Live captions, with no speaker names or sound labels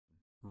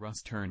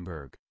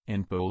Rustenburg,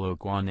 and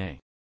Polokwane.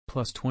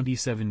 Plus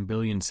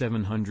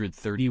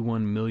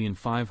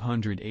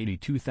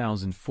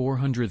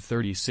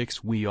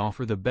 27,731,582,436. We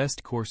offer the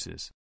best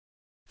courses: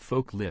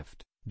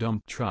 forklift,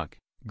 dump truck,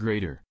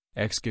 grader,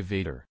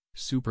 excavator,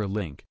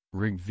 SUPERLINK,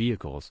 rigged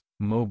vehicles,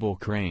 mobile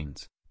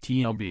cranes,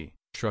 T.L.B,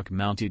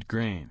 truck-mounted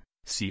crane,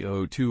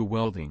 CO2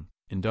 welding,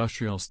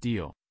 industrial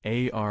steel,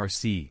 ARC,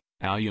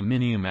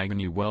 aluminium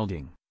agony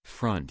welding,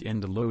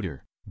 front-end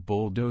loader,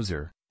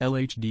 bulldozer,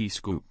 LHD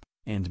scoop,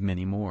 and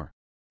many more.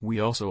 We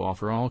also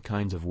offer all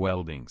kinds of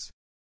weldings.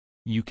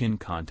 You can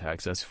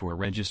contact us for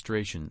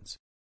registrations.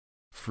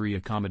 Free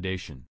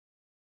accommodation.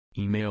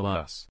 Email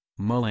us,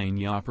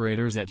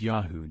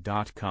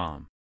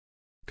 mullanyoperators@yahoo.com.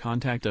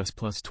 Contact us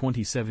plus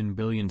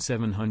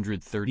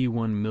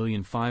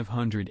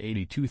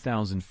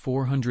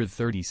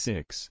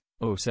 27,731,582,436,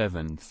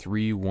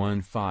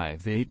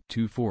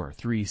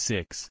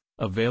 07315822436,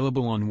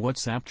 available on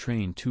WhatsApp.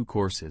 Train 2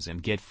 courses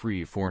and get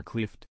free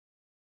forklift.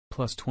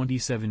 Plus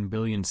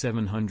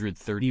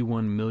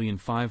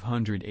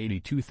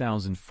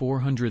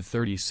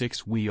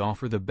 27,731,582,436. We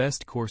offer the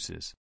best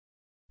courses: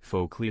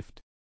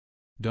 forklift,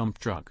 dump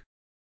truck,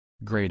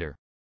 grader,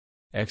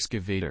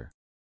 excavator,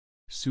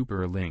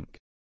 SUPERLINK,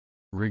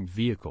 rigged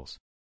vehicles,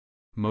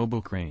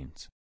 mobile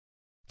cranes,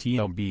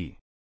 T.L.B,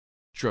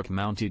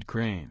 truck-mounted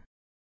crane,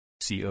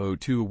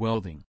 CO2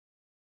 welding,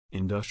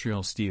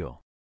 industrial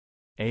steel,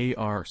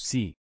 ARC,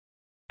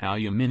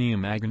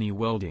 aluminium agony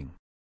welding,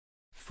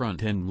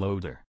 front-end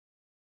loader,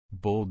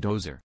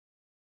 bulldozer,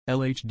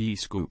 LHD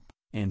scoop,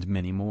 and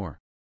many more.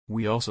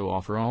 We also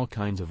offer all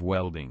kinds of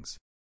weldings.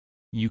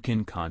 You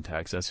can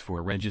contact us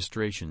for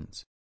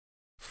registrations.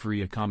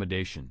 Free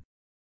accommodation.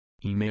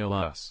 Email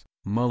us,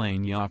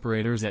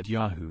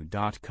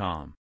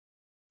 mullanyoperators@yahoo.com.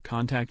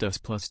 Contact us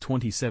plus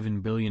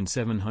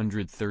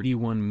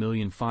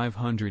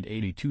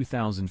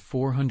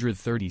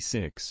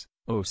 27,731,582,436,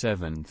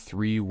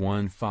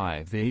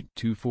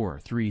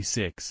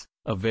 07315822436,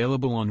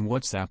 available on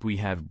WhatsApp. We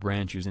have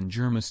branches in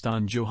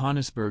Germiston,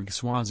 Johannesburg,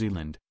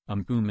 Swaziland,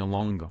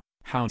 Mpumalanga,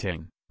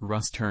 Gauteng,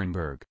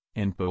 Rustenburg,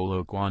 and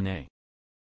Polokwane.